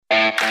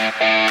I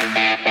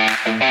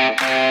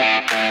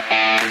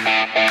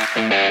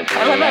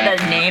love how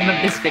the name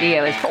of this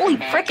video is Holy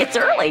Frick, It's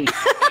Early.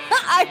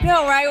 I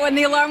know, right? When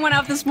the alarm went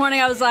off this morning,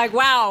 I was like,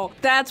 wow,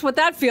 that's what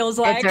that feels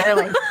like. It's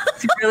early.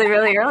 It's really,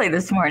 really early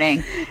this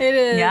morning. It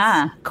is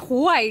Yeah.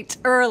 quite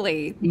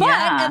early. But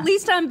Yeah. at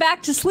least I'm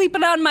back to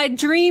sleeping on my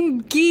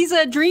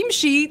Giza dream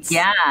sheets.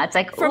 Yeah, it's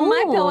like, From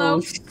my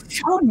pillow.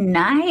 So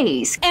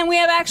nice. And we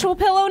have actual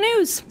pillow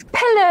news.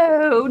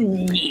 Pillow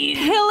news.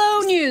 Pillow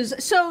news.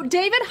 So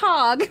David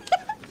Hogg,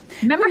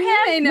 Remember who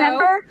you may him?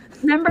 know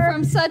Remember?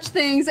 from such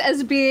things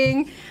as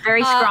being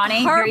Very scrawny.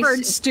 a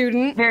Harvard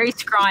student. Very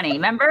scrawny.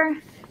 Remember?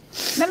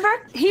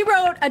 He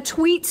wrote a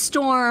tweet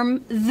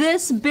storm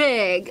this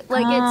big.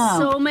 Like it's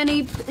so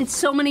many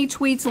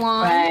tweets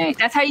long. Right.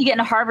 That's how you get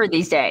into Harvard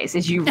these days,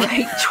 is you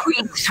write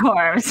tweet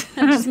storms. Just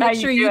make That's how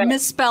sure do you it.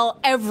 misspell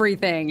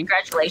everything.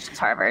 Congratulations,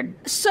 Harvard.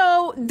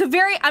 So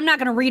I'm not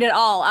going to read it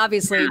all,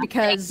 obviously,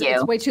 because thank you.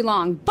 it's way too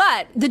long.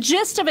 But the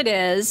gist of it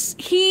is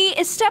he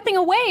is stepping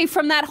away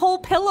from that whole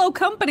pillow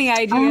company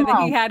idea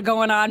that he had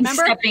going on.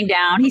 Remember?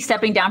 He's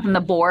stepping down from the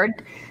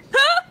board.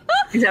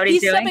 Is that what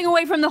he's doing? stepping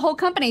away from the whole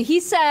company. He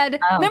said,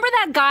 remember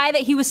that guy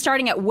that he was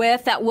starting it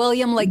with, that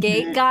William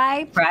Legate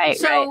guy? Right,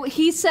 So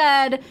he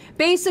said,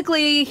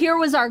 basically, here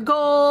was our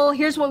goal.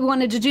 Here's what we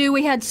wanted to do.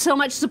 We had so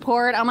much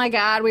support. Oh my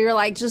God. We were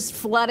like just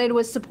flooded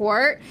with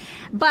support.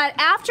 But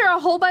after a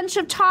whole bunch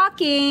of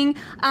talking,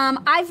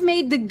 I've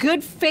made the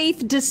good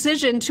faith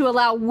decision to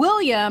allow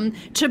William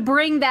to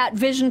bring that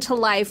vision to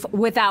life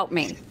without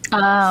me.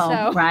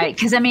 Oh, right.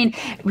 Because, I mean,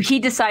 he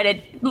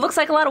decided, looks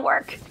like a lot of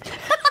work.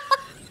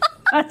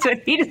 That's what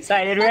he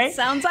decided, right? That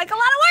sounds like a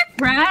lot of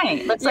work.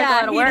 Right. Looks like a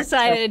lot of work. He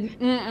decided, that's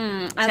to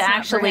not for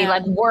actually him.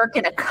 like work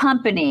in a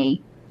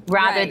company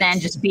rather Right. than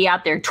just be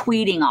out there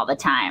tweeting all the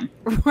time.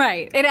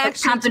 Right. It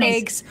actually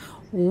takes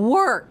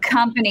work.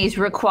 Companies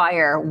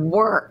require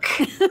work.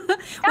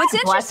 What's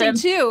interesting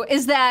too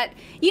is that,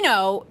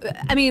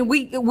 I mean,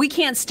 we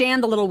can't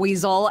stand the little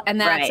weasel, and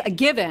that's Right. a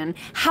given.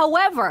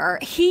 However,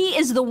 he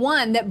is the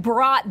one that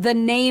brought the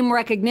name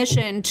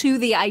recognition to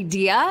the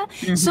idea.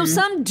 So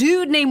some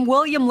dude named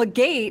William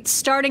Legate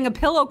starting a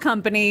pillow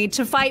company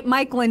to fight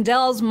Mike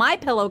Lindell's My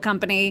Pillow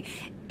Company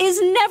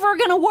is never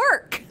going to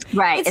work.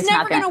 Right. It's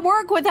never going to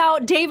work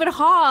without David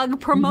Hogg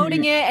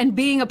promoting it and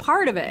being a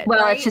part of it.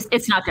 Well, right?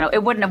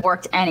 it wouldn't have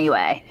worked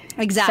anyway.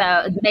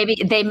 Exactly. So maybe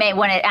they may,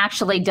 when it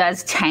actually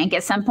does tank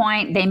at some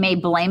point, they may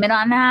blame it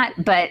on that,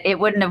 but it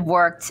wouldn't have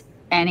worked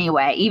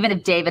anyway. Even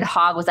if David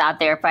Hogg was out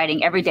there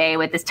fighting every day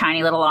with his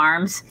tiny little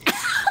arms,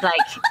 like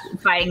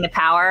fighting the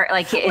power,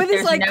 like with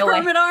his like no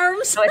Kermit way,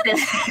 arms. with this,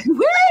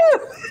 woo!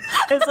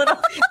 this little,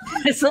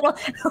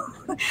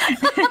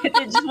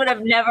 it just would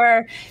have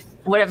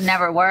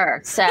never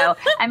worked. So,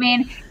 I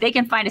mean, they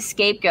can find a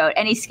scapegoat,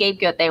 any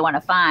scapegoat they want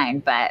to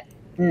find, but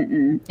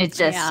it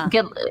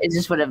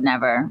just would have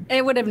never.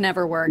 It would have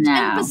never worked. No.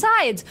 And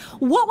besides,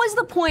 what was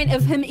the point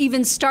of him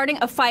even starting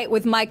a fight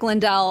with Mike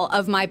Lindell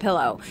of My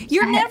Pillow?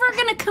 You're never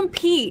going to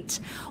compete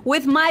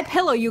with My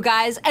Pillow, you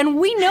guys, and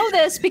we know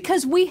this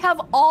because we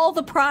have all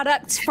the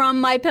products from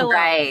My Pillow.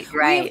 Right.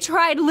 We've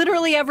tried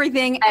literally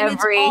everything, and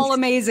it's all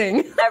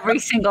amazing. Every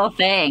single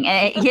thing,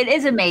 and it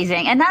is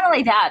amazing. And not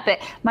only that, but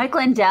Mike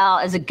Lindell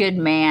is a good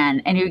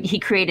man, and he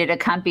created a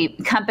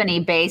company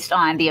based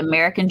on the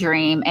American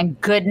dream and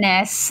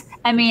goodness.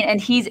 I mean, and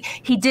he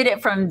did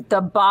it from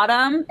the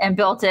bottom and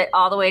built it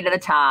all the way to the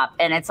top.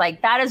 And it's like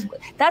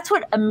that's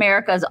what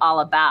America is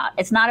all about.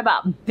 It's not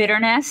about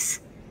bitterness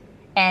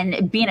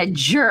and being a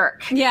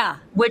jerk. Yeah.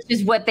 Which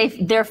is what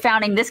they're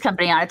founding this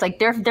company on. It's like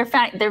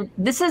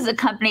this is a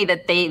company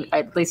that they,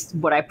 at least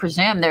what I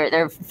presume,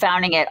 they're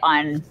founding it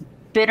on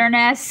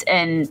bitterness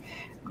and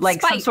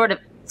like Spite. some sort of.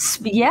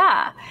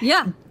 Yeah.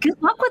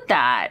 Good luck with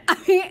that. I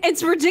mean,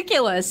 it's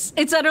ridiculous.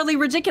 It's utterly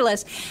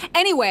ridiculous.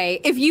 Anyway,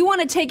 if you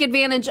want to take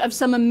advantage of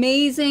some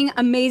amazing,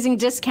 amazing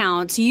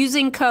discounts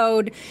using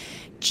code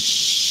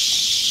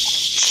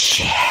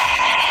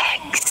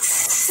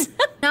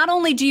not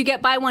only do you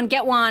get buy one,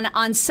 get one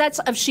on sets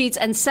of sheets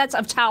and sets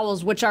of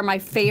towels, which are my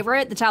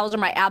favorite. The towels are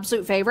my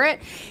absolute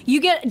favorite.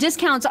 You get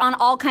discounts on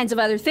all kinds of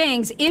other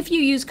things if you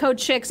use code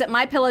CHICKS at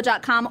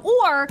mypillow.com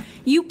or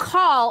you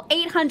call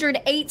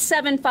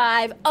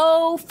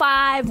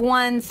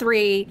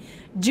 800-875-0513.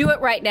 Do it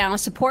right now.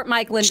 Support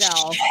Mike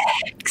Lindell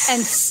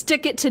and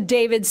stick it to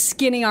David's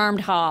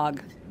skinny-armed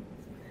hog.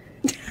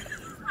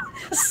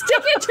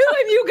 Stick it to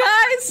him, you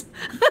guys.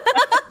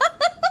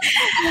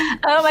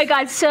 Oh my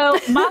God! So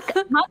Mock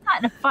got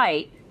in a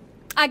fight.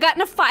 I got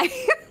in a fight.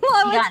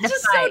 Well, it's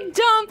just so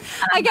dumb.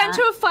 I got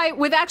into a fight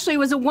with it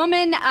was a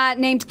woman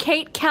named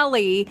Kate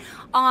Kelly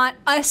on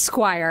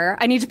Esquire.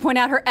 I need to point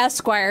out her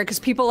Esquire because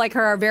people like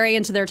her are very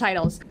into their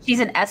titles. She's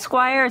an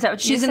Esquire. Is that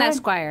what she's an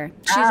Esquire?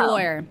 She's a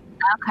lawyer.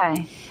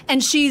 Okay.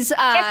 And she's.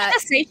 Can't you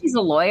just say she's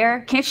a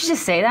lawyer? Can't you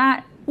just say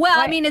that? Well,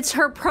 I mean, it's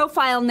her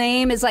profile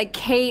name is like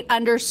Kate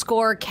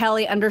 _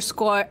 Kelly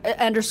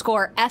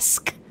 _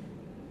 Esq.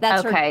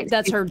 That's okay. her.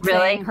 That's her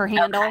thing, her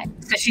handle. Okay.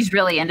 So she's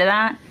really into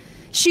that.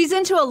 She's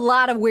into a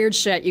lot of weird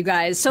shit, you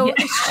guys. So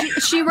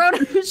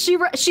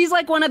she's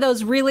like one of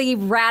those really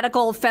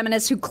radical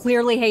feminists who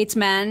clearly hates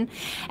men.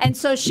 And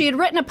so she had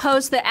written a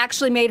post that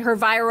actually made her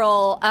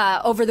viral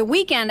over the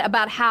weekend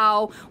about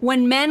how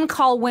when men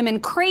call women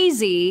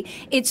crazy,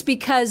 it's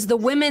because the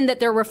women that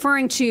they're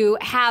referring to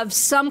have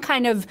some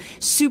kind of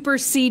super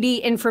seedy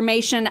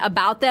information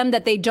about them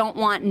that they don't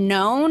want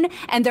known.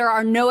 And there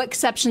are no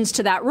exceptions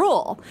to that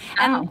rule.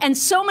 And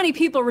so many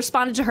people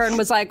responded to her and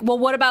was like, well,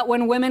 what about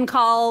when women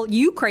call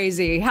you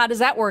crazy? How does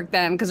that work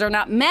then? Because they're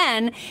not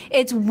men.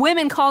 It's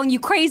women calling you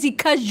crazy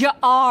because you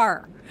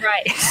are.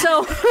 Right.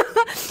 So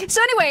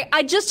anyway,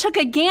 I just took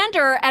a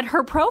gander at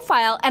her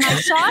profile and I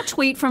saw a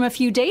tweet from a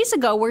few days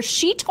ago where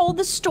she told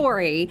the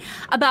story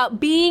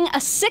about being a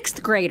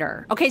 6th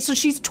grader. Okay, so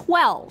she's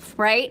 12,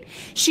 right?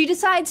 She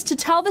decides to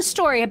tell the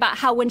story about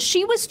how when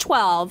she was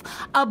 12,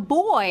 a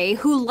boy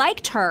who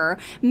liked her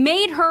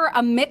made her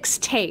a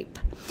mixtape.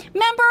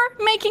 Remember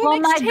making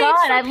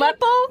mixtapes for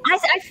people?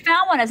 I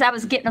found one as I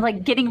was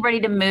getting ready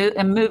to move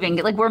and moving.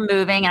 Like we're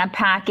moving and I'm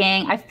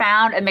packing. I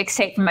found a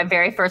mixtape from my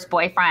very first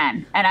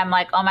boyfriend, and I'm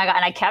like, oh my God!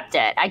 And I kept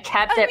it. I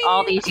mean,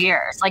 all these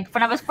years, like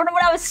when I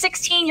was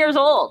 16 years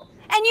old.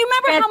 And you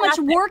remember how much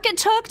work it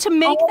took to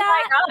make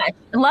that? Oh my God.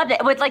 I loved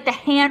it. With like the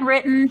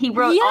handwritten, he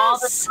wrote all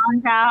the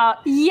songs out.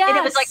 Yes. And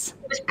it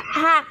was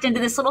packed into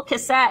this little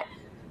cassette.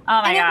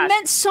 Oh my God. It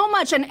meant so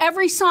much. And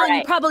every song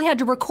you probably had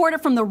to record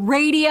it from the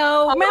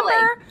radio.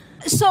 Remember?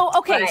 So,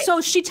 so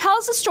she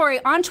tells the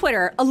story on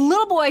Twitter. A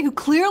little boy who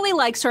clearly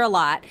likes her a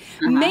lot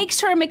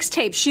makes her a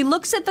mixtape. She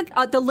looks at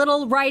the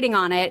little writing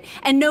on it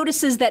and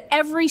notices that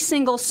every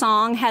single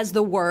song has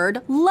the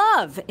word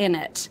love in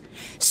it.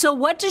 So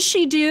what does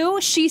she do?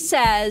 She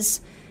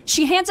says,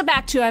 she hands it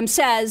back to him,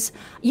 says,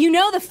 you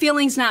know the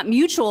feeling's not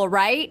mutual,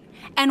 right?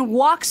 And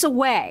walks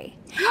away.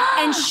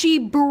 And she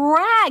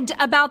bragged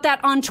about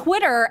that on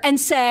Twitter and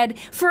said,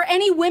 for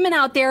any women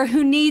out there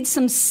who need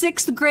some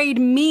 6th grade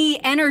me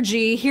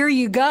energy, here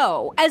you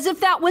go. As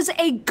if that was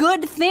a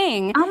good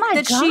thing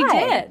she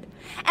did.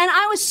 And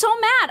I was so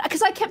mad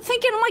because I kept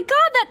thinking, oh my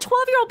God, that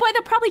 12-year-old boy,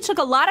 that probably took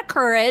a lot of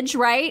courage,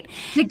 right?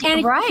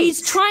 And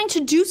he's trying to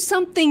do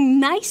something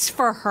nice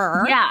for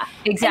her. Yeah,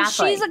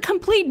 exactly. And she's a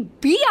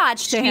complete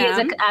biatch to him. She is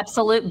an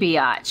absolute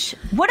biatch.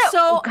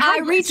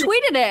 I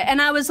retweeted it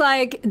and I was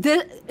like,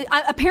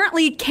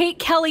 apparently Kate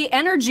Kelly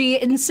energy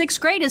in 6th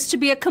grade is to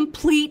be a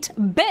complete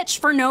bitch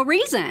for no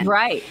reason.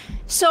 Right.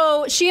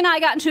 So she and I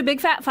got into a big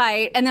fat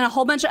fight, and then a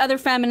whole bunch of other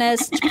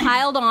feminists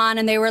piled on,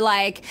 and they were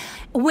like,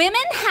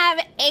 women have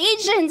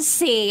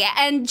agency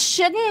and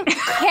shouldn't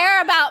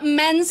care about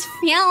men's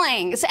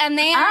feelings, and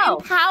they are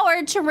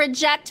empowered to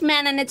reject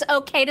men, and it's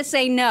okay to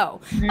say no.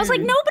 I was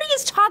like, nobody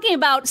is talking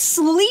about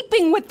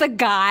sleeping with the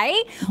guy.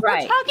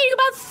 We're talking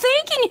about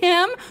thanking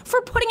him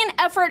for putting an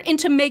effort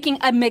into making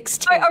a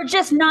mixtape. Or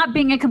just not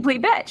being a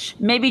complete bitch.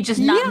 Maybe just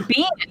not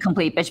being a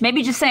complete bitch.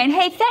 Maybe just saying,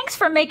 hey, thanks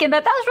for making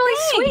that. That was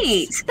really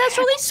sweet. That's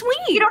really sweet.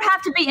 You don't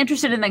have to be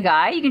interested in the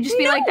guy. You can just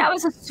be like, that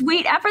was a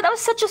sweet effort. That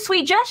was such a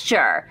sweet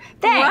gesture.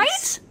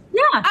 Thanks.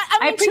 Right? Yeah.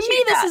 I mean, to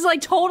me, this is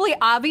like totally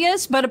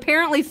obvious, but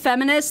apparently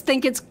feminists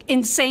think it's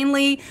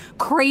insanely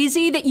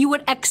crazy that you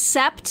would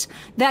accept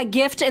that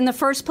gift in the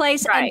first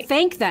place and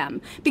thank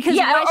them. Because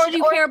why should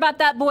you care about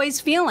that boy's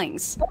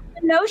feelings?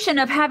 The notion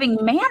of having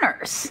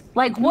manners.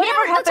 Like,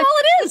 whatever happened. That's all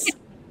it is.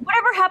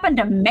 Whatever happened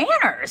to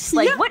manners?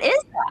 Like, what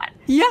is that?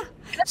 Yeah.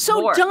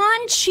 So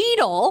Don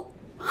Cheadle.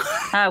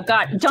 Oh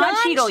God, Don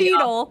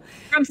Cheadle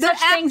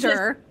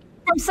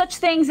from such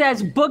things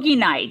as Boogie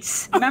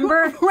Nights,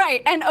 remember?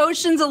 Right, and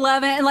Ocean's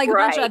 11 and like a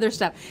bunch of other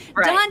stuff.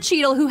 Don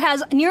Cheadle, who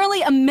has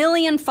nearly 1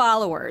 million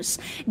followers,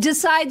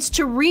 decides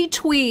to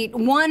retweet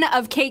one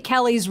of Kate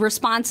Kelly's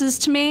responses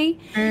to me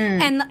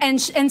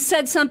and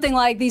said something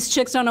like, these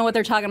chicks don't know what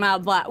they're talking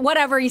about, blah.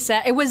 Whatever he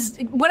said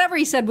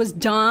was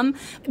dumb,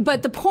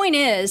 but the point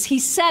is he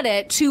said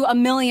it to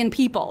 1 million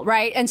people,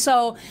 right? And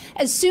so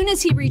as soon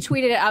as he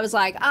retweeted it, I was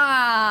like,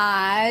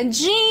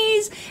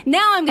 geez,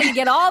 now I'm going to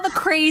get all the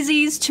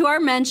crazies to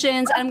our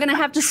mentions. I'm going to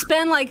have to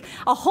spend like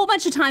a whole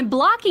bunch of time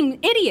blocking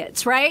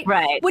idiots, right?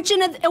 Right. Which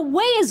in a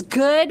way is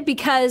good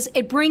because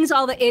it brings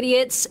all the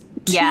idiots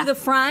to the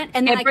front,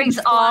 and then it brings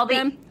all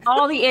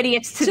the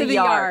idiots to the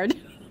yard.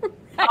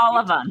 All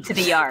of them to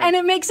the yard. And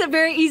it makes it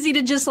very easy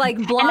to just like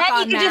block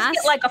on and then you can just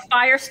get like a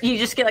fire, you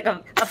just get like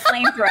a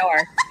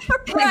flamethrower.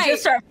 And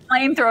just start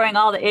flamethrowing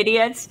all the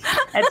idiots.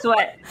 That's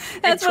what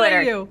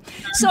I do.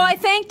 So I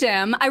thanked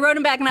him. I wrote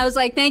him back and I was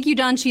like, thank you,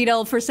 Don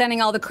Cheadle, for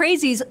sending all the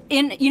crazies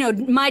in,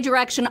 my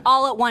direction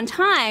all at one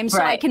time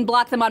so I can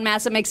block them en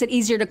masse. It makes it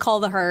easier to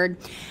cull the herd.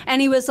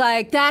 And he was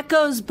like, that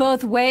goes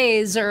both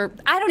ways, or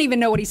I don't even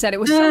know what he said. It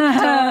was so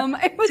dumb.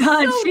 It was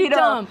Don so Cheadle,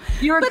 dumb.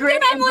 You were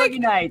great in Boogie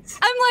Nights.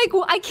 I'm like,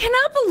 well, I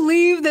cannot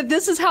believe that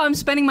this is how I'm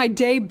spending my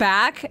day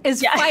back,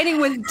 is fighting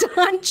with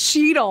Don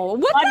Cheadle.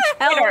 What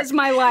the hell is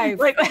my life?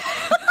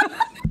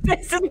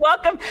 This is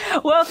welcome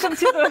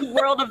to the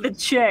world of the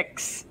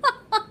chicks.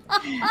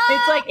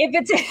 It's like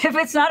if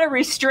it's not a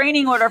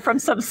restraining order from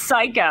some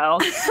psycho,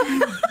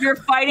 you're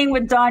fighting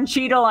with Don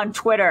Cheadle on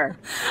Twitter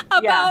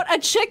about a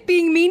chick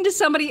being mean to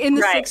somebody in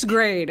the sixth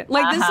grade.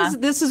 Like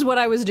this is what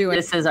I was doing.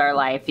 This is our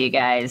life, you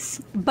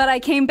guys. But I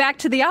came back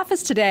to the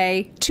office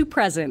today, 2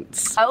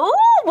 presents. Oh,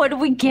 what did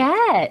we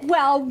get?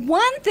 Well,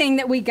 one thing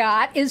that we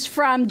got is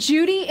from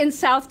Judy in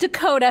South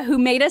Dakota, who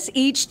made us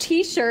each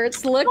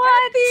T-shirts. Look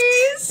at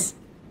these.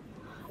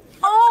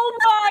 Oh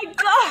my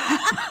God.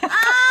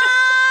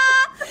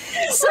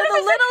 So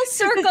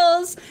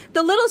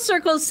the little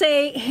circles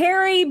say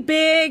hairy,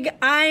 big,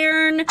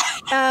 iron,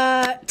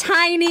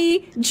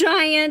 tiny,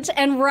 giant,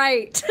 and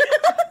right.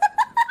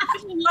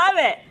 Love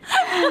it.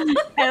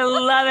 I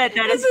love it.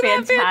 That is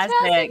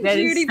fantastic. That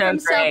Judy is so from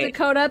great. South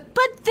Dakota.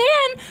 But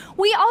then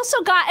we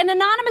also got an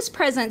anonymous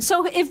present.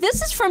 So if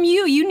this is from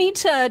you, you need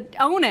to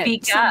own it,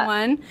 Speak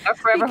someone. Up. Or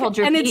forever hold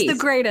your peace. peace. It's the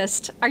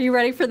greatest. Are you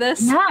ready for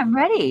this? Yeah, I'm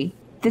ready.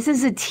 This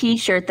is a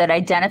T-shirt that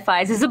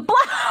identifies as a blouse.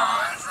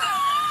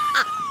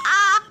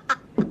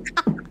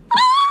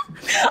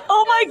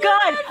 Oh my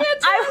God.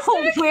 I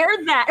will wear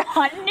that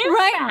on Newsmax.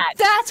 Right?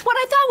 That's what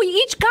I thought. We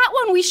each got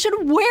one. We should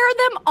wear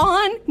them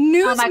on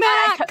Newsmax. Oh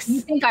my God.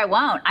 You think I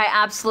won't? I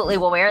absolutely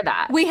will wear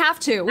that. We have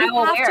to. We have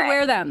to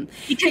wear them.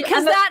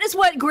 Because that is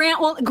what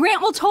Grant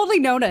will totally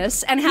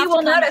notice and have to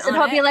comment on it. He will notice and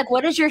he'll it. be like,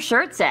 what does your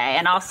shirt say?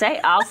 And I'll say,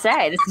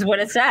 this is what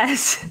it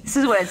says. This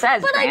is what it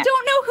says. But Grant. I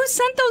don't know who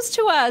sent those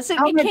to us.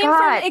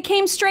 It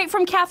came straight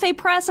from Cafe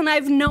Press and I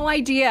have no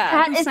idea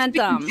who sent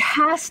them.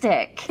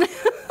 Fantastic.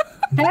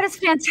 That is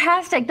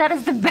fantastic. That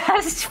is the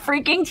best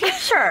freaking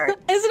T-shirt.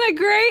 Isn't it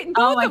great?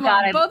 Both of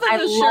them. Both of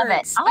those love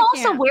shirts. It. I'll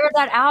also wear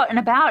that out and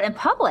about in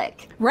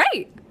public.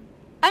 Right.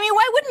 I mean,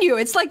 why wouldn't you?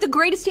 It's like the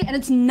greatest, and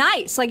it's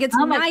nice. Like it's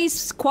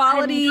nice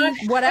quality,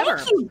 whatever.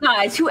 Thank you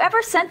guys.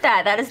 Whoever sent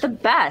that is the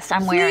best.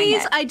 I'm wearing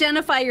it. Please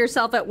identify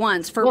yourself at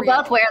once. We'll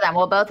both wear them.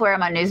 We'll both wear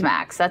them on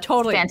Newsmax. That's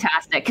totally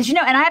fantastic. Because and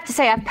I have to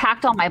say, I've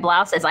packed all my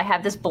blouses. I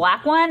have this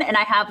black one, and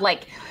I have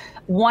like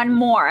one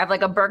more. I have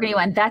like a burgundy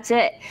one. That's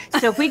it.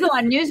 So if we go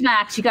on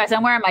Newsmax, you guys,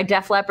 I'm wearing my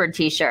Def Leppard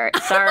T-shirt.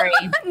 Sorry.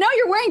 No,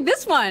 you're wearing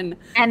this one.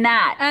 And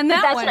that. And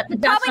that one.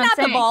 Probably not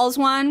the balls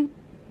one.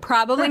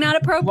 Probably not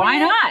appropriate. Why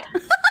not?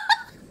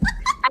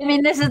 I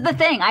mean, this is the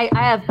thing. I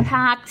have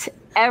packed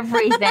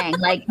everything.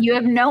 Like, you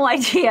have no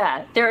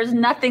idea. There is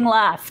nothing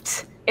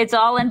left. It's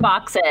all in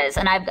boxes,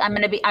 and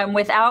I'm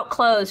without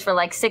clothes for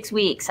like 6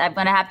 weeks. I'm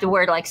gonna have to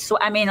wear it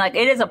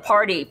is a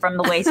party from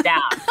the waist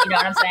down. You know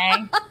what I'm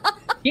saying?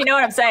 You know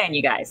what I'm saying,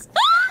 you guys?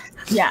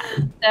 Yeah.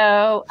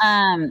 So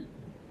I'm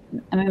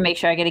gonna make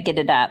sure I get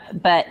it up.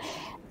 But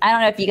I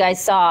don't know if you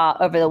guys saw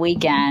over the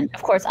weekend.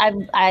 Of course,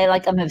 I'm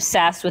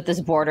obsessed with this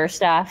border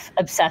stuff.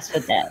 Obsessed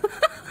with it.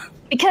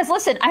 Because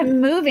listen, I'm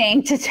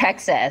moving to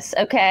Texas.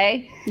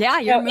 Okay. Yeah,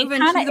 you're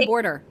moving to the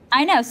border.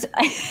 I know. So,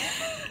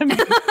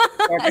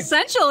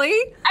 essentially.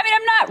 I mean,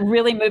 I'm not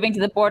really moving to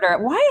the border.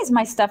 Why is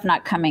my stuff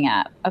not coming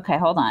up? Okay,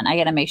 hold on. I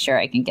got to make sure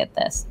I can get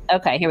this.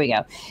 Okay, here we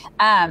go.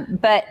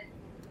 But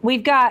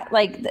we've got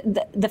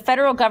the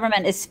federal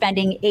government is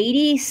spending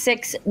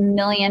 $86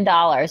 million.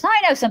 Now,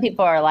 I know some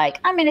people are like,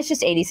 I mean, it's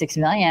just $86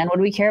 million. What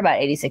do we care about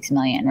 $86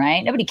 million,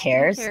 right? Nobody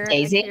cares.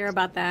 Daisy. I care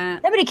about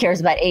that. Nobody cares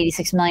about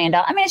 $86 million.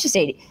 I mean, it's just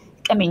 80.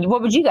 I mean,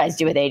 what would you guys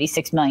do with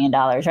 $86 million,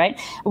 right?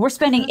 We're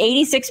spending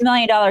 $86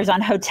 million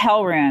on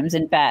hotel rooms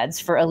and beds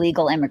for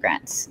illegal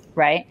immigrants,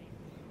 right?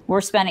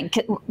 We're spending,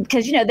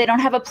 because, they don't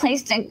have a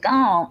place to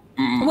go.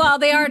 Well,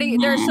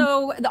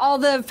 all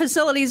the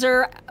facilities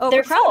are overcrowded.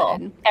 They're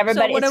full.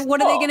 Everybody, so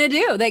what are they going to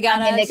do? They got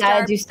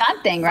to do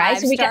something, right?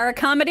 So five-star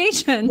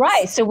accommodations.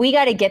 Right. So we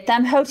got to get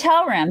them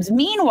hotel rooms.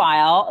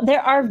 Meanwhile,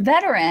 there are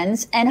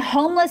veterans and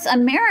homeless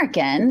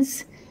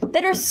Americans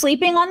that are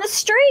sleeping on the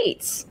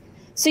streets.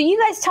 So you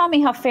guys tell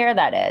me how fair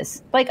that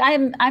is. Like,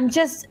 I'm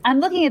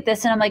looking at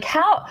this and I'm like,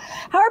 how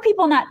are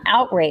people not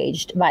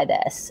outraged by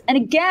this? And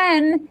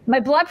again,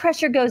 my blood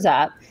pressure goes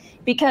up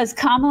because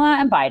Kamala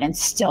and Biden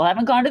still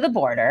haven't gone to the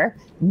border.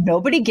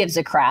 Nobody gives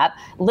a crap.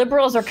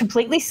 Liberals are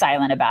completely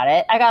silent about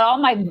it. I got all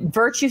my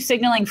virtue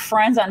signaling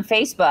friends on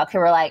Facebook who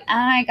were like, oh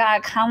my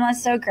God,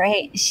 Kamala's so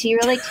great. She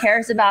really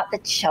cares about the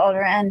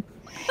children.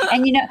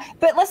 And,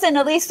 but listen,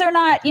 at least they're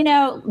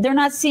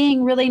not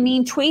seeing really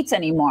mean tweets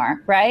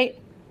anymore, right?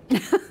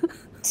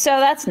 So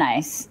that's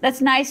nice. That's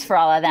nice for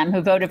all of them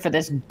who voted for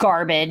this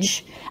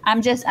garbage.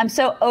 I'm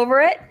so over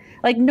it.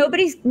 Like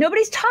nobody's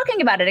talking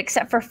about it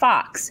except for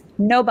Fox.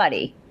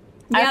 Nobody.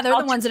 Yeah, they're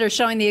the ones that are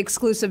showing the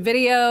exclusive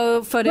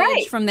video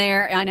footage from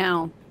there. I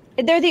know.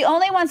 They're the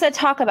only ones that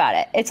talk about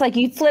it. It's like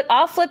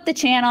I'll flip the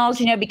channels,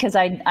 because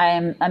I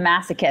am a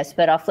masochist,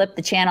 but I'll flip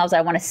the channels.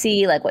 I want to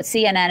see like what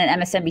CNN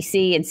and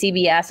MSNBC and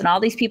CBS and all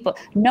these people.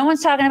 No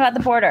one's talking about the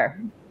border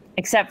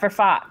except for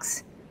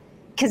Fox.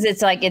 Because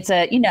it's like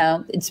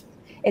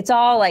it's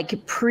all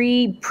like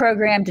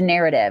pre-programmed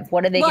narrative.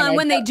 What are they going to do? Well,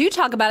 when they do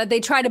talk about it,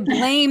 they try to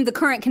blame the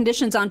current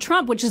conditions on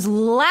Trump, which is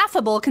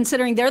laughable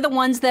considering they're the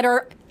ones that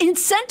are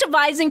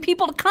incentivizing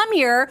people to come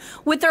here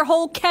with their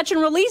whole catch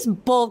and release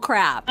bull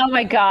crap. Oh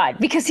my God,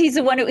 because he's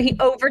the one he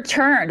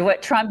overturned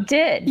what Trump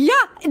did. Yeah,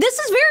 this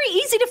is very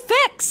easy to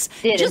fix.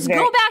 Just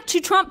go back back to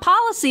Trump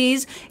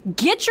policies,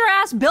 get your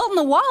ass built in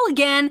the wall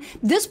again,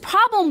 this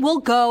problem will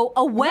go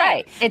away.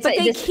 Right. But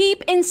they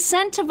keep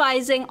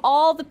incentivizing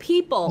all the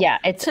people. Yeah,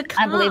 it's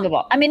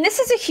unbelievable. I mean, this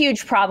is a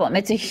huge problem.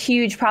 It's a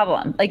huge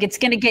problem. Like, it's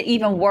going to get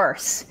even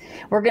worse.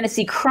 We're going to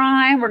see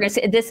crime. We're going to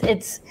see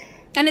this.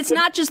 And it's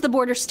not just the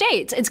border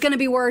states. It's going to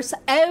be worse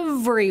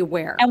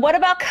everywhere. And what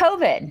about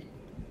COVID?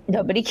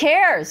 Nobody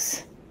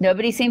cares.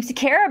 Nobody seems to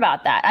care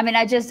about that. I mean,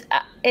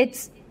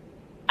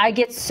 I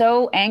get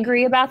so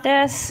angry about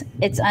this.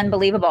 It's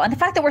unbelievable. And the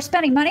fact that we're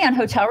spending money on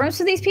hotel rooms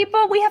for these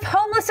people, we have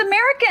homeless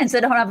Americans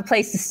that don't have a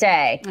place to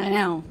stay. I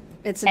know.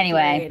 It's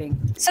anyway.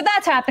 So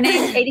that's happening.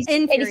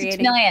 86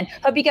 million.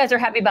 Hope you guys are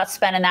happy about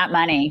spending that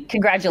money.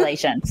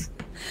 Congratulations.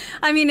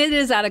 I mean, it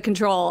is out of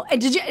control.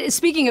 And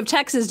speaking of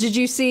Texas, did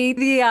you see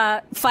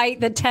the fight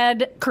that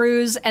Ted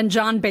Cruz and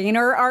John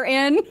Boehner are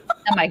in?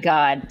 Oh my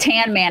God.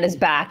 Tan Man is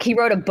back. He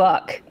wrote a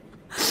book.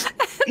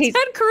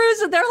 Ted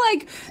Cruz,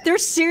 they're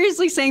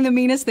seriously saying the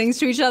meanest things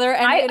to each other,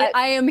 and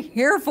I am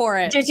here for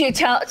it. Did you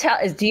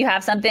do you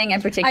have something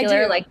in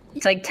particular? Like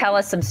tell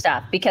us some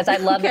stuff, because I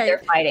love that they're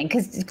fighting.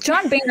 Because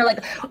John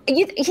Boehner,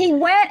 he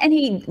went and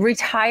he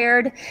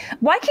retired.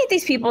 Why can't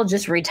these people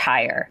just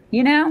retire?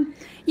 You know?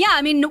 Yeah,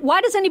 I mean,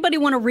 why does anybody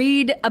want to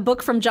read a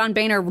book from John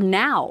Boehner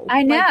now?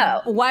 I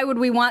know. Why would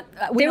we want?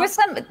 There was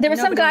some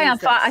guy on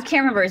Fox. I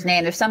can't remember his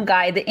name. There's some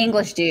guy, the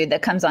English dude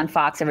that comes on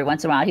Fox every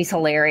once in a while. He's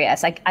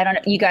hilarious. I don't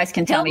know. You guys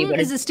can tell me. But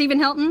is it Stephen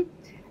Hilton?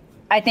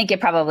 I think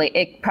it probably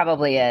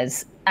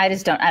is. I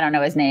don't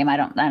know his name. I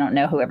don't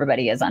know who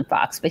everybody is on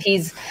Fox, but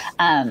he's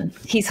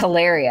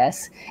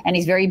hilarious, and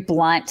he's very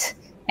blunt,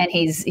 and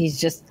he's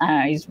just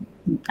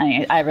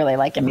I really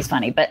like him. He's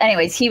funny. But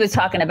anyways, he was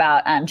talking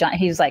about John.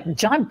 He was like,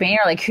 John Boehner,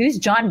 like, who's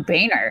John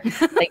Boehner?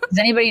 Like, does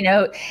anybody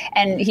know?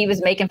 And he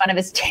was making fun of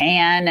his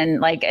tan,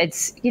 and like,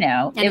 it's,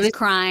 and it was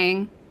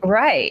crying.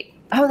 Right.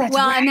 Oh, that's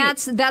well, right.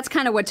 And that's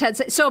kind of what Ted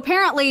said. So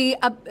apparently,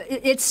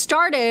 it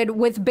started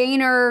with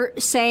Boehner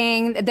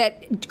saying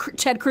that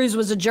Ted Cruz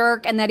was a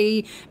jerk and that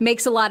he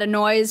makes a lot of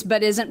noise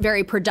but isn't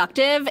very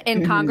productive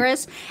in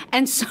Congress.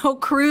 And so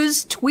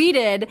Cruz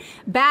tweeted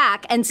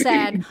back and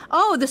said,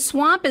 "Oh, the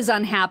swamp is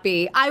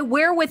unhappy. I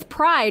wear with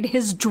pride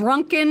his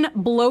drunken,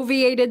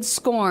 bloviated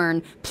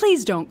scorn.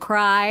 Please don't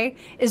cry,"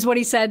 is what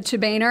he said to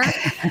Boehner.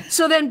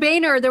 So then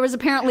Boehner, there was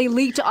apparently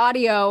leaked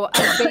audio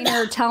of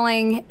Boehner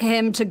telling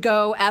him to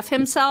go F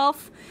himself.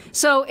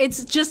 So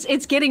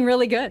it's getting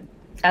really good.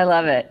 I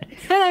love it.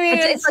 I mean,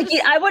 it's like,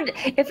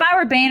 if I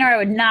were Boehner, I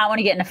would not want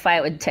to get in a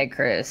fight with Ted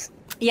Cruz.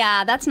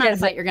 Yeah, that's not a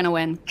fight you're going to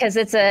win. Because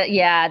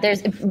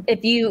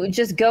if you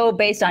just go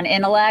based on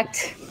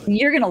intellect,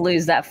 you're going to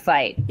lose that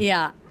fight.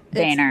 Yeah.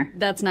 Boehner.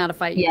 That's not a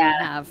fight you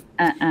can have.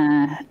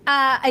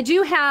 I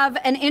do have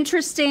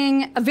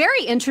a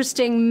very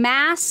interesting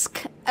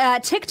mask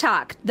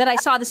TikTok that I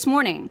saw this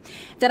morning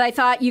that I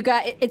thought you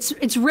got.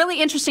 It's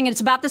really interesting. It's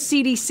about the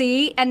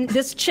CDC, and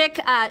this chick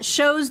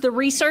shows the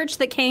research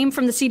that came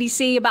from the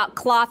CDC about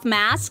cloth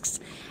masks.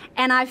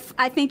 And I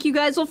think you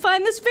guys will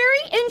find this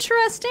very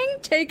interesting.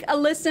 Take a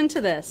listen to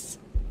this.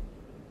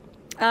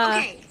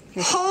 Okay,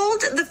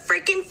 hold the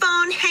freaking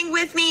phone. Hang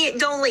with me.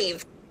 Don't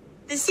leave.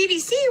 The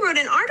CDC wrote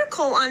an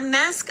article on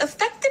mask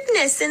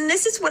effectiveness, and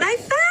this is what I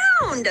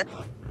found.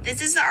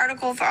 This is the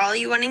article for all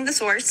you wanting the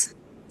source.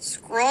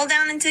 Scroll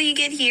down until you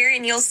get here,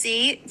 and you'll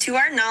see, to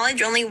our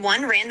knowledge, only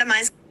one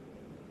randomized...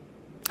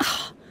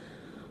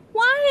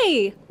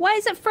 Why? Why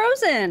is it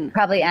frozen?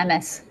 Probably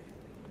MS.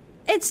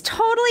 It's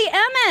totally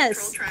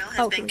MS. Trial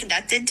has been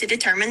conducted to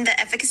determine the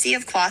efficacy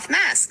of cloth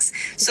masks,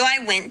 so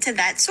I went to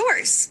that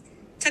source.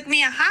 Took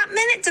me a hot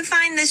minute to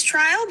find this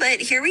trial, but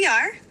here we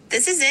are.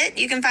 This is it.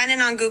 You can find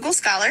it on Google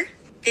Scholar.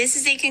 This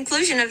is a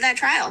conclusion of that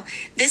trial.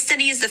 This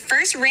study is the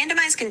first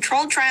randomized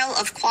controlled trial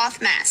of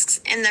cloth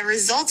masks, and the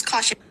results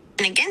caution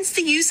against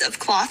the use of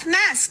cloth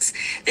masks.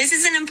 This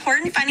is an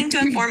important finding to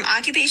inform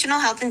occupational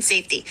health and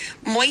safety.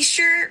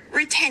 Moisture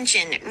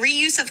retention,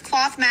 reuse of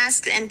cloth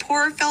masks, and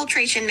poor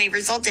filtration may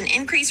result in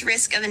increased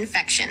risk of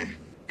infection.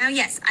 Now,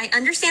 yes, I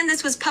understand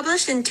this was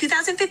published in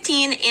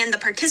 2015, and the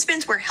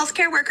participants were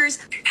healthcare workers.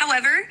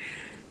 However,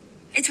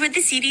 it's what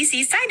the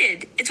CDC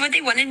cited. It's what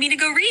they wanted me to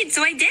go read,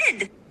 so I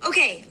did.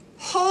 Okay,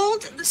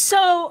 hold.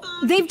 So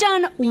they've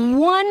done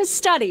one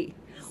study,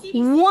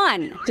 in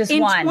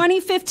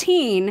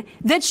 2015,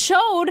 that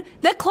showed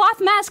that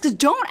cloth masks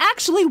don't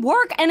actually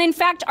work and, in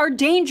fact, are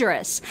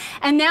dangerous.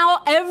 And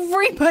now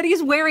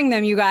everybody's wearing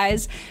them, you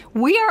guys.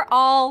 We are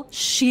all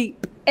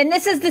sheep. And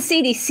this is the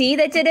CDC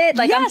that did it?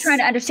 Like, yes. I'm trying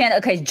to understand.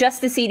 Okay, just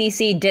the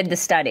CDC did the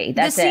study.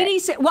 That's the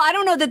CDC, it. Well, I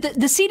don't know that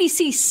the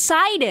CDC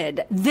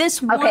cited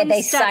this one study. Okay,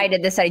 they study.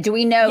 cited the study. Do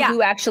we know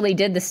who actually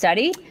did the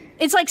study?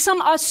 It's like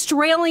some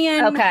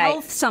Australian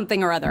health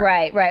something or other.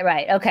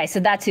 Right. Okay, so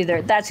that's who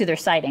they're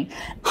citing.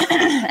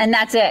 And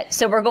that's it.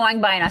 So we're going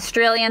by an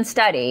Australian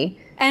study.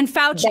 And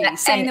Fauci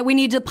saying that we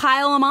need to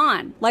pile them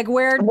on. Like,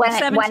 where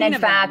 17 when in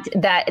of fact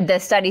them. That the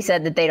study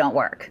said that they don't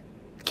work.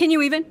 Can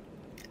you even?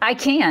 I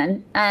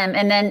can.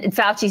 And then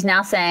Fauci's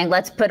now saying,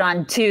 let's put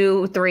on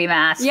 2, 3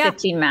 masks,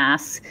 15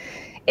 masks.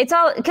 It's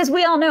all, because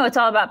we all know it's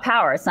all about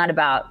power. It's not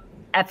about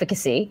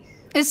efficacy.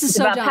 This is It's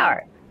so about dumb.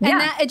 power. And Yeah.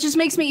 that, it just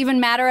makes me even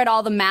madder at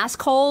all the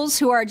mask holes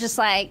who are just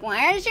like,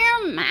 where's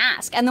your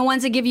mask? And the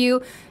ones that give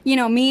you,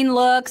 mean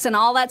looks and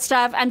all that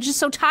stuff. I'm just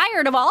so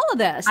tired of all of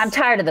this. I'm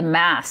tired of the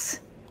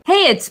mass.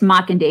 Hey, it's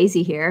Mock and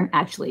Daisy here.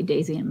 Actually,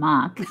 Daisy and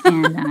Mock.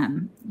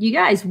 And you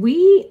guys,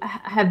 we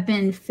have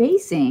been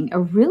facing a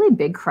really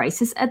big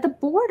crisis at the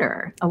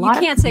border. You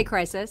can't say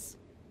crisis.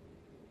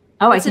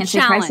 Oh, It's I can't a say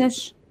challenge.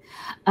 crisis?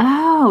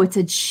 Oh, it's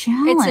a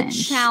challenge. It's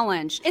a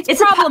challenge. It's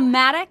It's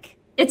problematic.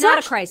 It's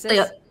not a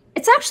crisis.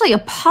 It's actually a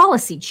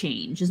policy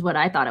change is what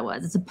I thought it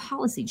was. It's a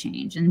policy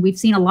change. And we've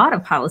seen a lot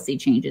of policy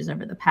changes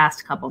over the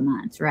past couple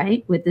months,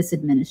 right? With this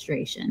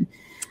administration.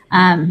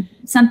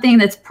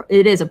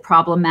 It is a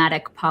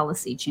problematic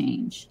policy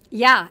change.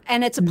 Yeah,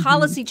 and it's a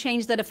policy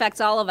change that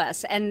affects all of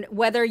us. And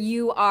whether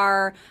you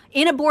are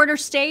in a border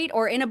state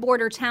or in a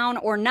border town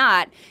or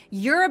not,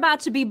 you're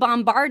about to be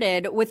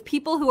bombarded with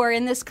people who are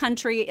in this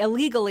country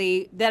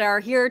illegally that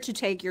are here to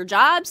take your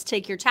jobs,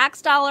 take your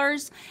tax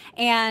dollars,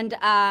 and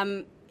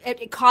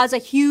it cause a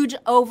huge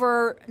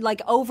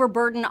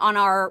overburden on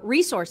our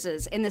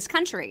resources in this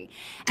country.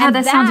 God,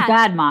 that sounds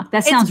bad, Mock.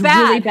 That sounds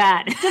really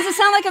bad. Does it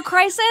sound like a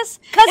crisis?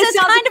 Because it's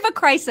kind of a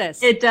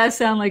crisis. It does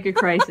sound like a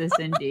crisis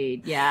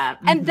indeed. Yeah.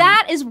 And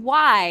that is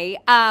why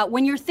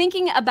when you're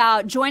thinking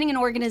about joining an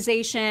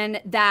organization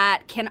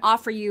that can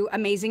offer you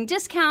amazing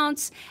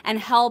discounts and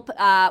help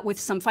with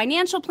some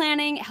financial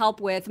planning,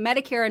 help with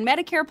Medicare and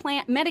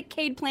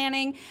Medicaid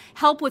planning,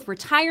 help with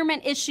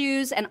retirement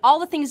issues, and all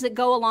the things that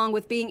go along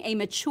with being a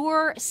mature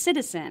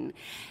citizen,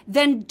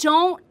 then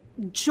don't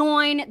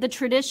join the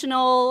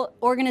traditional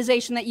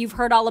organization that you've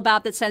heard all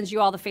about that sends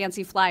you all the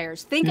fancy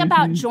flyers. Think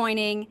about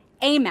joining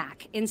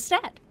AMAC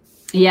instead.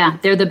 Yeah,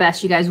 they're the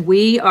best, you guys.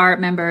 We are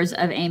members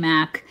of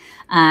AMAC.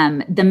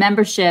 The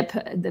membership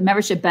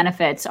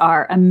benefits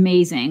are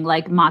amazing.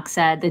 Like Mock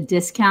said, the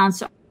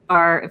discounts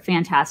are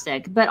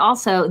fantastic, but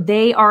also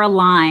they are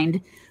aligned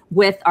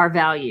with our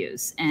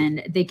values,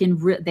 and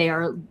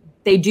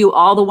they do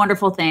all the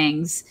wonderful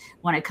things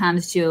when it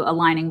comes to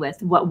aligning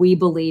with what we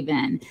believe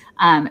in.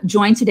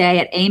 Join today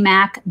at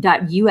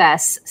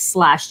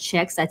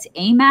amac.us/chicks. That's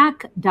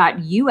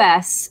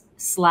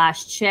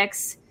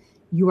amac.us/chicks.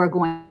 You are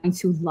going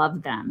to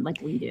love them like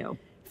we do.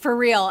 For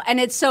real. And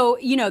it's so,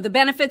 the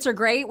benefits are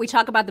great. We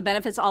talk about the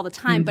benefits all the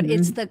time, but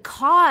it's the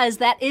cause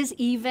that is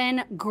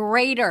even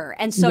greater.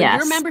 And so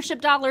your membership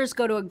dollars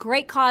go to a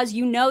great cause.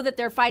 You know that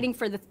they're fighting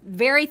for the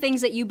very things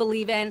that you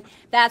believe in.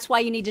 That's why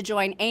you need to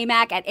join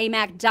AMAC at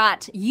amac.us/chicks.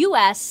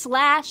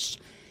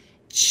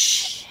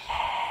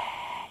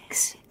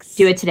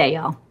 Do it today,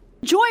 y'all.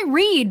 Joy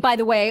Reid, by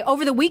the way,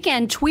 over the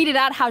weekend tweeted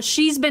out how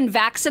she's been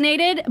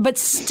vaccinated, but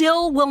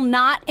still will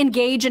not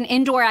engage in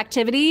indoor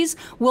activities,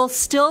 will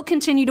still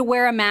continue to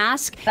wear a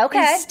mask,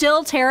 is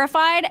still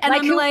terrified. And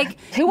I'm like,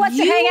 who wants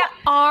to hang out?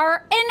 You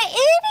are an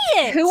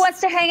idiot. Who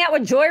wants to hang out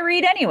with Joy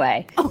Reid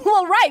anyway?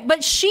 Well, right.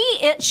 But she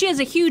has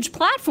a huge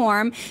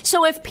platform.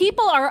 So if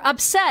people are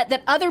upset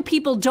that other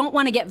people don't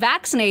want to get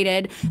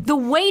vaccinated, the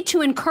way to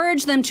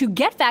encourage them to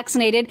get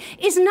vaccinated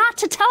is not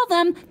to tell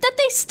them that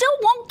they still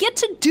won't get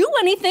to do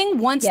anything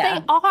once they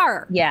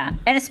are. Yeah.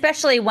 And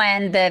especially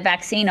when the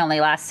vaccine only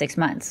lasts 6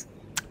 months.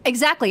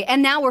 Exactly.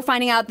 And now we're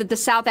finding out that the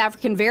South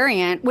African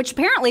variant, which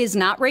apparently is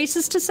not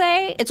racist to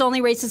say, it's only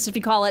racist if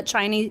you call it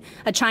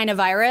a China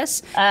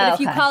virus. But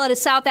if you call it a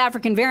South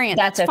African variant,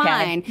 that's okay.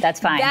 fine. That's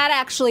fine. That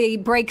actually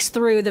breaks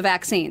through the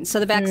vaccines. So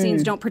the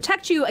vaccines don't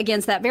protect you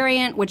against that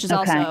variant, which is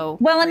also...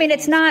 Well, I mean,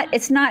 it's not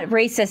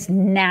racist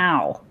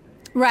now.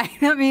 Right.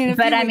 I mean,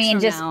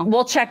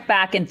 we'll check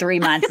back in 3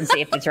 months and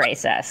see if it's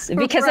racist.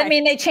 Because, I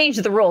mean, they change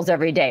the rules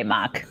every day,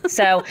 Mock.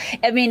 So,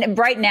 I mean,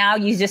 right now,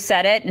 you just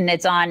said it, and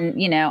it's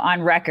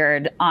on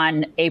record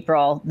on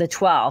April the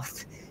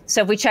 12th.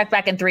 So if we check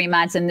back in 3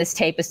 months and this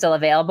tape is still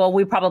available,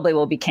 we probably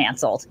will be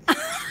canceled.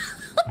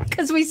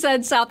 Because we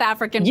said South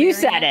African You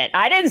variant. said it.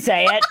 I didn't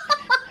say it.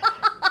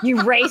 You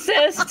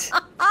racist.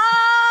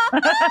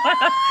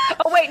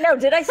 Oh, wait, no.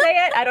 Did I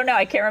say it? I don't know.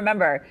 I can't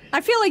remember.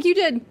 I feel like you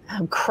did.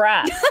 Oh,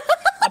 crap.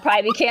 I'll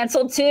probably be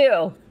canceled too.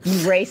 You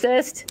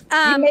racist.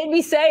 You made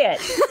me say it.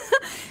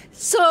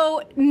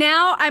 So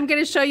now I'm going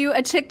to show you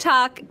a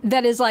TikTok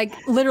that is like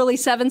literally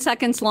 7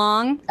 seconds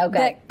long. Okay.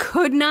 That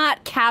could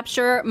not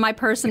capture my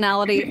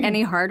personality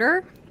any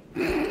harder.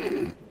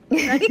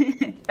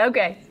 Ready?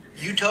 Okay.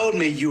 You told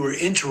me you were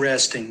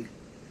interesting,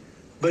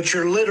 but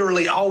you're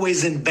literally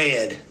always in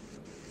bed.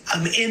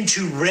 I'm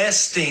into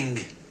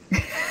resting.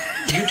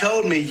 You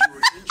told me you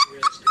were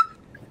interesting.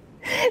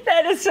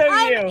 That is so you.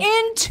 I'm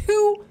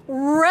into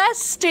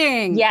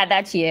resting. Yeah,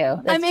 that's you.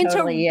 That's I'm into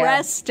totally you.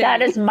 resting.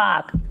 That is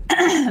Mock.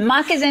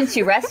 Mock is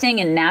into resting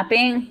and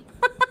napping.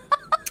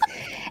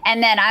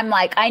 And then I'm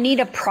like, I need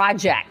a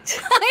project.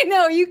 I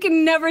know, you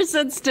can never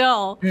sit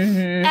still.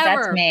 Ever.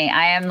 That's me.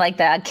 I am like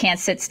the can't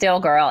sit still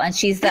girl. And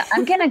she's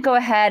I'm going to go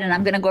ahead and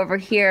I'm going to go over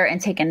here and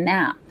take a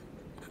nap.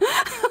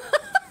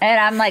 And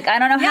I'm like, I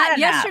don't know how to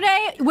nap.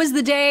 Yesterday was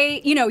the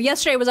day,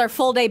 yesterday was our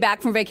full day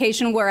back from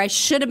vacation where I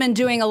should have been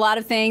doing a lot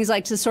of things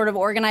like to sort of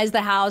organize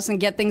the house and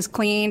get things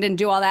cleaned and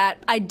do all that.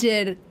 I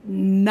did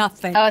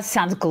nothing. Oh, it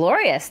sounds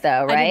glorious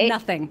though, right? I did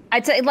nothing.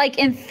 I'd say, like,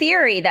 in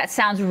theory, that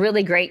sounds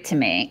really great to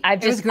me.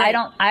 I've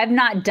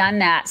not done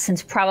that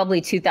since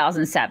probably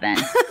 2007.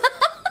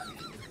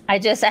 I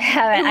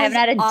haven't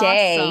had a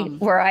day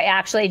where I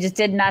actually just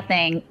did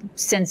nothing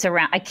since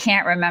I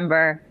can't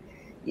remember.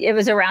 It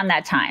was around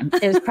that time.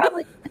 It was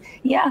probably,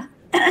 yeah.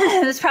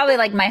 It was probably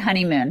like my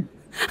honeymoon.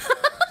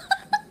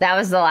 That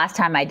was the last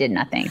time I did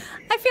nothing.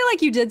 I feel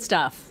like you did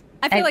stuff.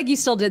 I feel like you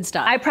still did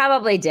stuff. I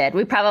probably did.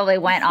 We probably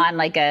went on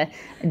like a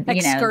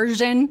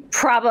excursion.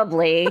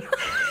 Probably.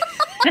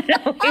 We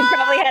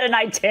probably had an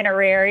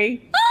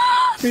itinerary.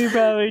 We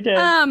probably did.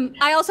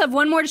 I also have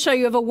one more to show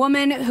you of a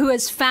woman who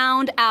has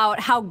found out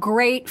how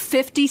great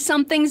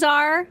 50-somethings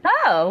are.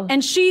 Oh.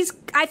 And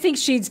I think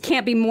she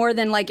can't be more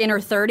than like in her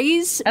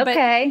 30s.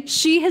 Okay. But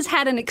she has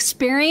had an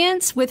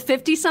experience with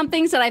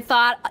 50-somethings that I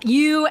thought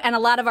you and a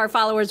lot of our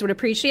followers would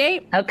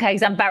appreciate. Okay,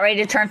 because I'm about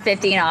ready to turn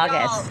 50 in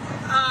August.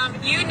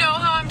 You know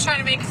how I'm trying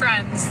to make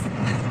friends,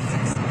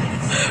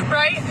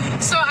 right?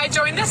 So I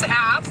joined this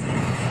app.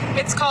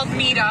 It's called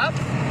Meetup.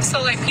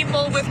 So like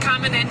people with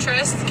common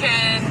interests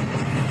can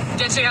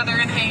get together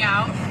and hang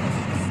out.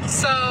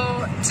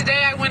 So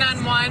today I went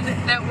on one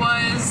that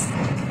was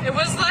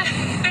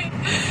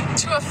like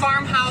to a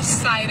farmhouse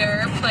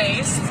cider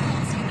place.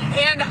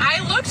 And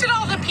I looked at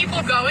all the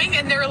people going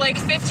and they're like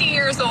 50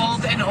 years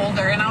old and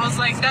older. And I was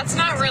like, that's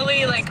not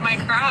really like my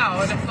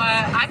crowd,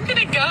 but I'm going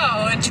to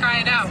go and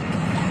try it out.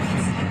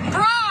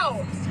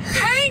 Bro,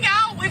 hang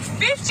out with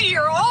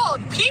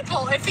 50-year-old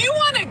people. If you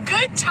want a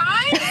good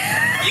time,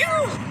 you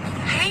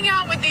hang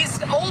out with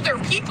these older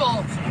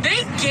people.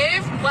 They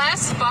give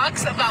less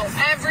fucks about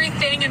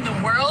everything in the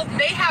world.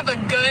 They have a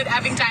good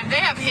effing time. They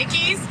have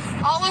hickeys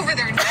all over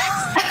their necks.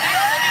 They're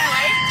living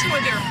life to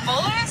their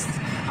fullest.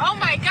 Oh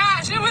my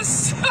gosh, it was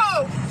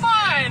so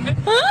fun.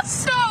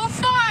 So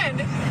fun.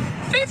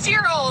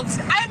 50-year-olds,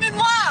 I'm in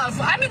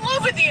love. I'm in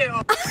love with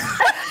you.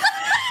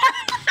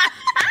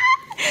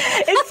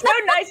 It's so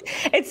nice.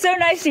 It's so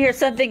nice to hear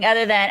something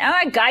other than, oh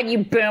my God, you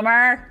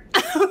boomer.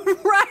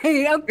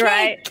 Right. Okay.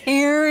 Right.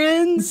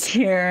 Karen.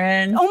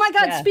 Oh my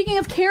God. Yeah. Speaking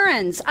of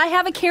Karens, I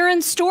have a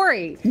Karen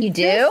story. You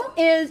do?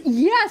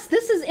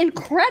 This is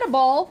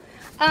incredible.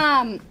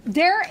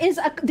 There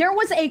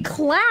was a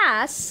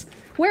class.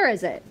 Where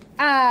is it?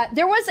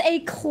 There was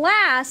a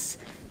class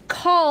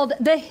called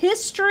The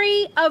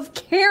History of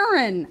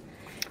Karen.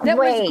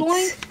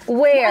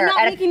 Where? I'm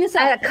not making this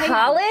up. At a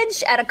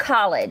college? At a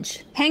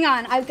college. Hang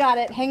on. I've got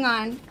it.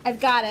 I've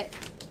got it.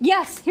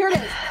 Yes, here it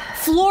is.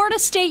 Florida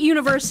State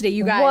University,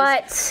 you guys.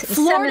 What?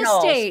 Florida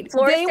State.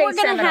 They were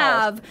going to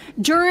have,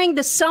 during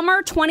the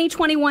summer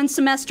 2021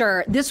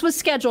 semester, this was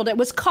scheduled. It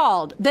was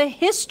called The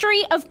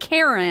History of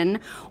Karen,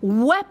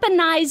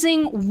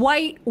 Weaponizing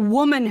White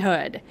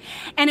Womanhood.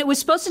 And it was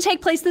supposed to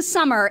take place this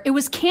summer. It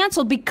was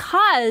canceled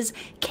because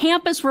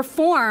Campus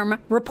Reform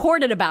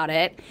reported about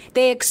it.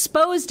 They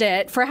exposed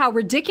it for how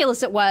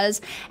ridiculous it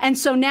was. And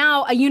so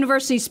now a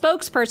university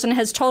spokesperson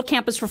has told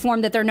Campus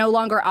Reform that they're no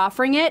longer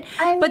offering it.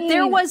 But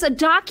there was a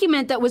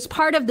document that was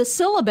part of the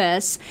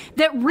syllabus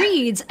that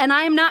reads, and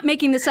I am not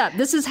making this up,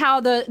 this is how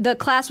the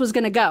class was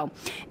going to go.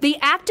 The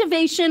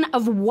activation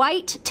of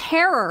white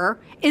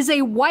terror is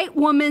a white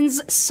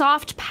woman's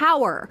soft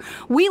power.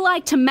 We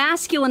like to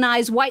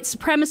masculinize white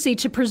supremacy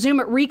to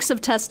presume it reeks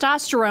of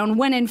testosterone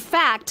when in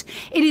fact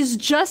it is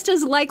just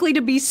as likely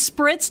to be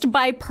spritzed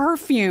by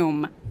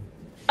perfume.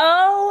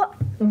 Oh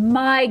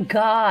my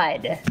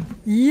God.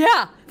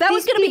 Yeah, that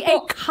was going to be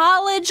a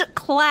college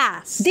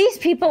class. These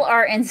people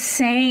are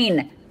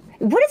insane.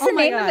 What is the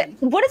name of it?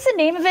 What is the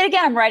name of it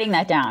again? I'm writing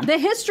that down. The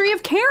History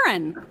of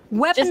Karen,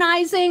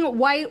 Weaponizing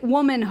White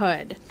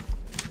Womanhood.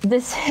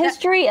 This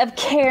History of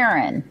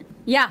Karen.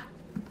 Yeah,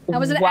 that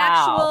was an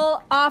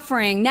actual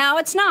offering. Now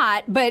it's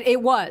not, but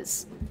it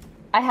was.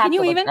 I have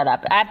to look that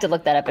up. I have to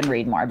look that up and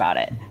read more about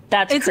it.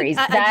 That's crazy.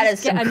 That is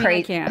some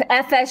crazy.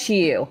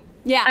 FSU.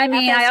 Yeah, I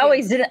mean,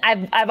 FSU.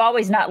 I've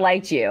always not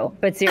liked you,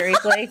 but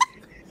seriously.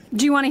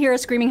 Do you want to hear a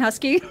screaming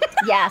husky?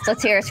 Yes,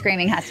 let's hear a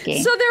screaming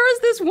husky. So there was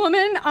this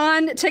woman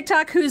on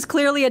TikTok who's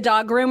clearly a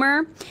dog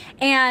groomer,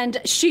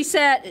 and she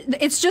said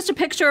it's just a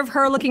picture of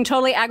her looking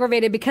totally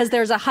aggravated because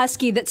there's a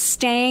husky that's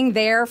staying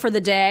there for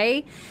the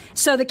day.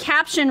 So the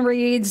caption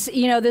reads,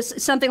 this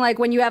something like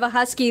when you have a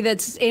husky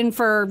that's in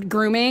for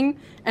grooming,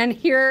 and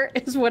here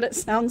is what it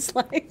sounds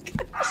like.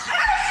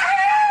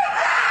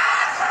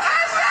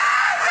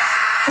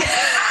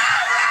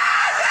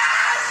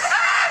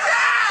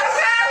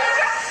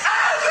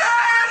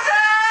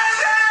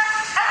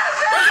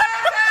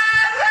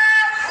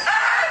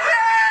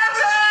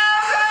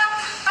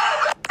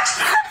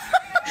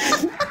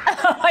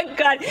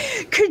 God,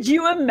 could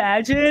you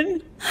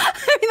imagine?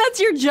 I mean, that's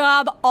your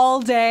job all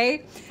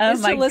day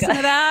is to listen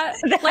to that.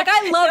 Like,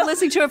 I love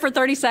listening to it for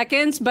 30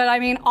 seconds, but I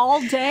mean,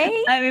 all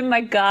day? I mean,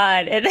 my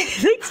God.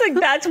 It's like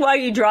that's why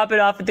you drop it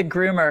off at the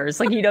groomers.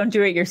 Like, you don't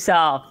do it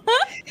yourself.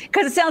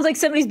 Because it sounds like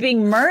somebody's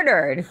being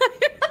murdered.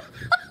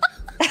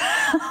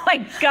 Oh my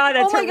God,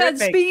 that's horrific. God,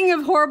 speaking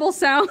of horrible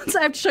sounds,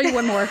 I have to show you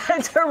one more.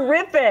 That's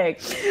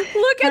horrific.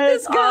 Look at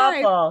this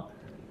guy. Awful.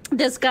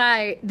 This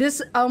guy,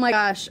 oh my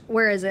gosh,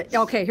 where is it?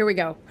 Okay, here we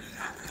go.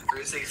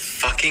 There's a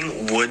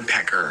fucking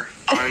woodpecker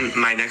on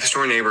my next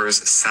door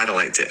neighbor's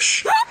satellite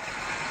dish.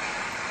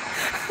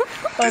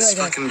 This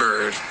fucking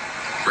bird.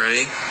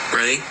 Ready?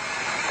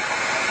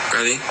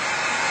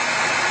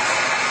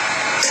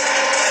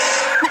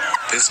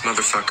 This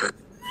motherfucker.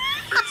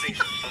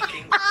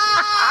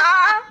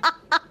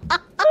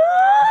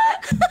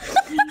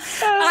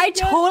 I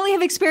totally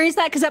have experienced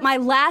that because at my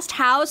last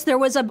house, there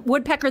was a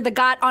woodpecker that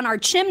got on our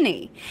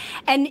chimney.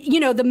 And, you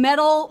know, the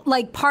metal,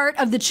 like, part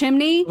of the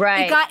chimney,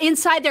 right. It got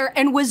inside there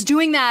and was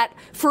doing that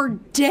for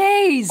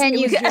days. And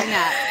it was doing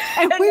that.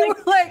 And we were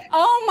like,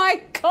 oh,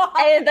 my God.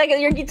 And like,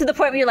 you're to the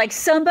point where you're like,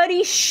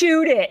 somebody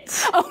shoot it.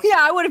 Oh, yeah,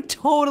 I would have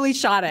totally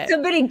shot it.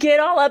 Somebody get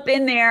all up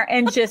in there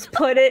and just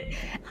put it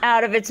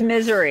out of its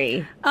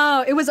misery.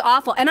 Oh, it was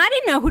awful. And I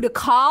didn't know who to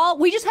call.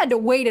 We just had to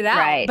wait it out.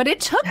 Right. But it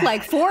took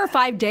like 4 or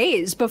 5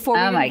 days before we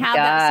didn't have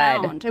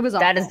that sound. It was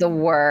awful. That is the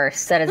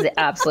worst. That is the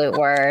absolute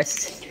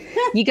worst.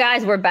 You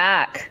guys, we're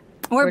back.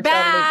 We're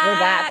back. We're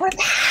back. We're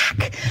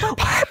back.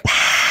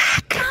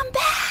 Come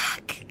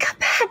back. Come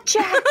back,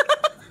 Jack.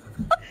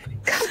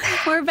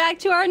 We're back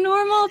to our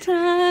normal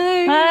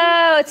time.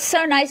 Oh, it's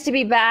so nice to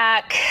be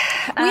back.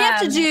 We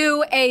have to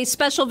do a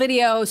special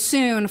video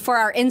soon for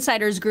our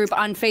insiders group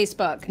on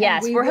Facebook.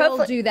 Yes, we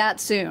will do that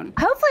soon.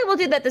 Hopefully we'll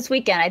do that this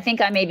weekend. I think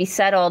I may be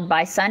settled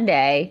by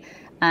Sunday.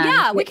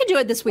 Yeah, we can do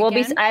it this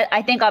weekend.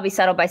 I think I'll be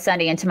settled by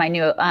Sunday into my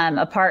new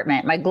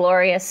apartment, my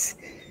glorious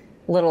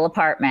little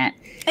apartment.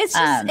 It's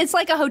just, it's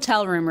like a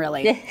hotel room,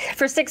 really.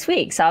 For 6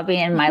 weeks, I'll be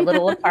in my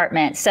little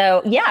apartment.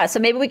 So yeah, so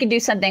maybe we could do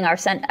something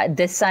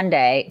this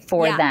Sunday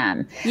for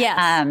them.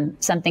 Yes.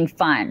 Something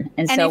fun.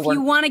 And so if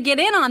you want to get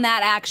in on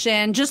that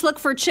action, just look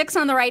for Chicks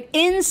on the Right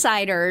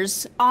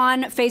Insiders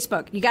on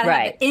Facebook. You got to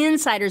have the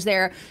insiders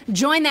there.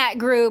 Join that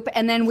group,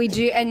 and then we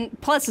do. And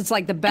plus, it's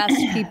like the best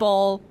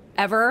people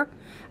ever.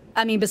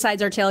 I mean,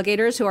 besides our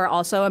tailgaters, who are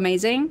also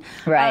amazing,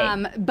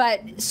 right?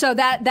 But so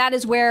that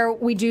is where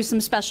we do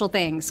some special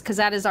things, because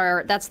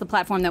that's the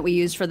platform that we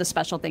use for the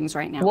special things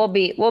right now. We'll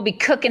be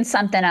cooking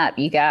something up,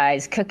 you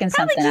guys,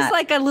 Probably just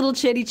like a little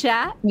chitty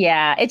chat.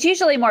 Yeah, it's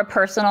usually more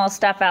personal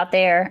stuff out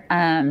there,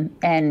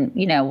 and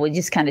you know, we'll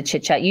just kind of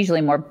chit chat.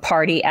 Usually more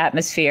party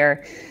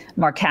atmosphere,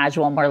 more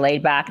casual, more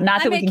laid back.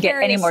 Not that we can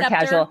get any more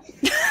casual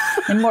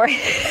and more.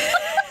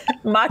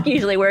 Mock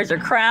usually wears her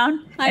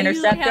crown and her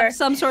scepter. I usually have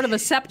some sort of a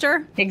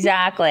scepter.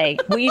 Exactly.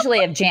 We usually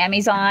have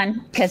jammies on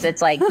because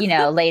it's like, you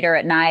know, later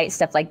at night,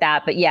 stuff like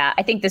that. But yeah,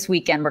 I think this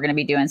weekend we're going to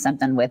be doing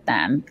something with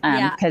them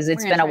because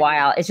it's been a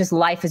while. It's just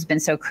life has been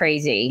so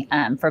crazy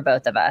for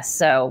both of us.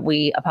 So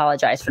we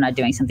apologize for not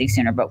doing something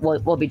sooner, but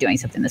we'll be doing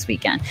something this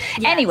weekend.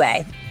 Yes.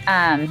 Anyway,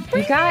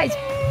 you guys,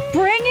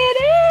 bring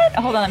it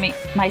in. Hold on,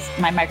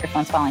 my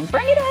microphone's falling.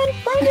 Bring it in.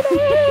 Bring it in.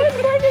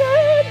 Bring it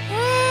in.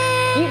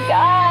 You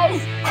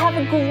guys have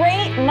a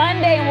great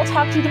Monday, and we'll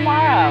talk to you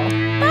tomorrow.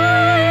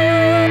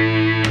 Bye!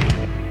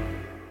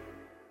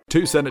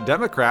 2 Senate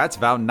Democrats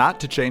vow not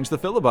to change the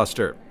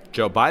filibuster.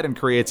 Joe Biden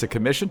creates a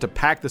commission to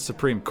pack the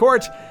Supreme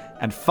Court,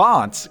 and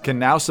fonts can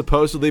now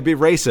supposedly be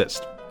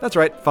racist. That's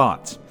right,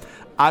 fonts.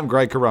 I'm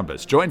Greg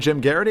Corombos. Join Jim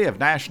Garrity of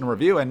National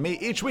Review and me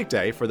each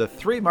weekday for the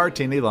 3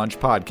 Martini Lunch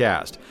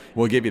podcast.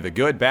 We'll give you the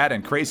good, bad,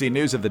 and crazy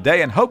news of the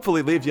day and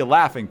hopefully leave you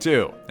laughing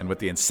too. And with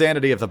the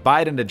insanity of the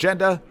Biden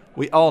agenda,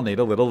 we all need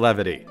a little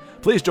levity.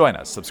 Please join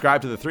us.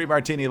 Subscribe to the 3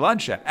 Martini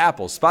Lunch at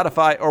Apple,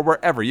 Spotify, or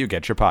wherever you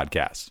get your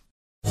podcasts.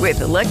 With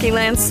the Lucky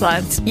Land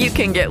Slots, you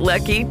can get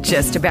lucky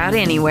just about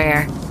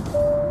anywhere.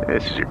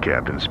 This is your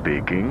captain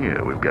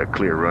speaking. We've got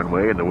clear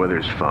runway and the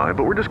weather's fine,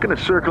 but we're just going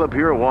to circle up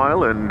here a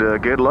while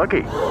and get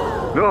lucky.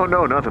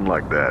 No, nothing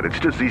like that. It's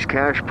just these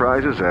cash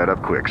prizes add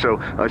up quick. So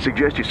I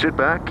suggest you sit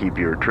back, keep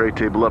your tray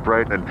table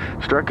upright, and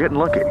start getting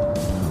lucky.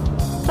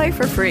 Play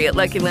for free at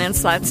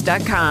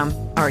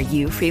LuckyLandSlots.com. Are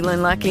you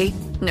feeling lucky?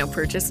 No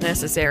purchase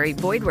necessary.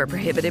 Void where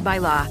prohibited by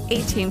law.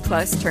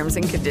 18+ terms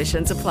and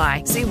conditions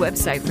apply. See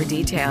website for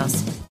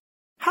details.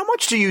 How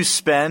much do you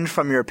spend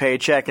from your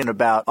paycheck in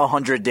about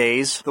 100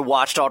 days? The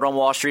Watchdog on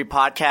Wall Street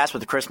podcast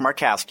with Chris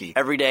Markowski.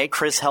 Every day,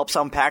 Chris helps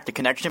unpack the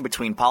connection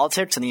between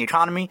politics and the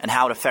economy and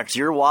how it affects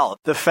your wallet.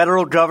 The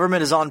federal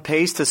government is on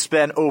pace to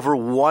spend over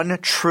 $1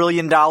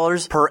 trillion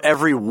per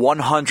every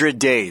 100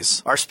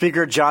 days. Are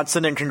Speaker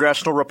Johnson and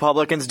congressional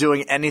Republicans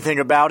doing anything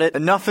about it?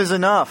 Enough is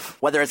enough.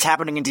 Whether it's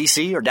happening in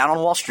D.C. or down on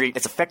Wall Street,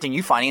 it's affecting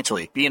you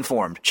financially. Be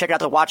informed. Check out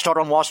the Watchdog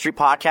on Wall Street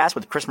podcast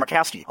with Chris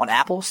Markowski on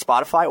Apple,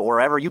 Spotify, or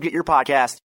wherever you get your podcasts.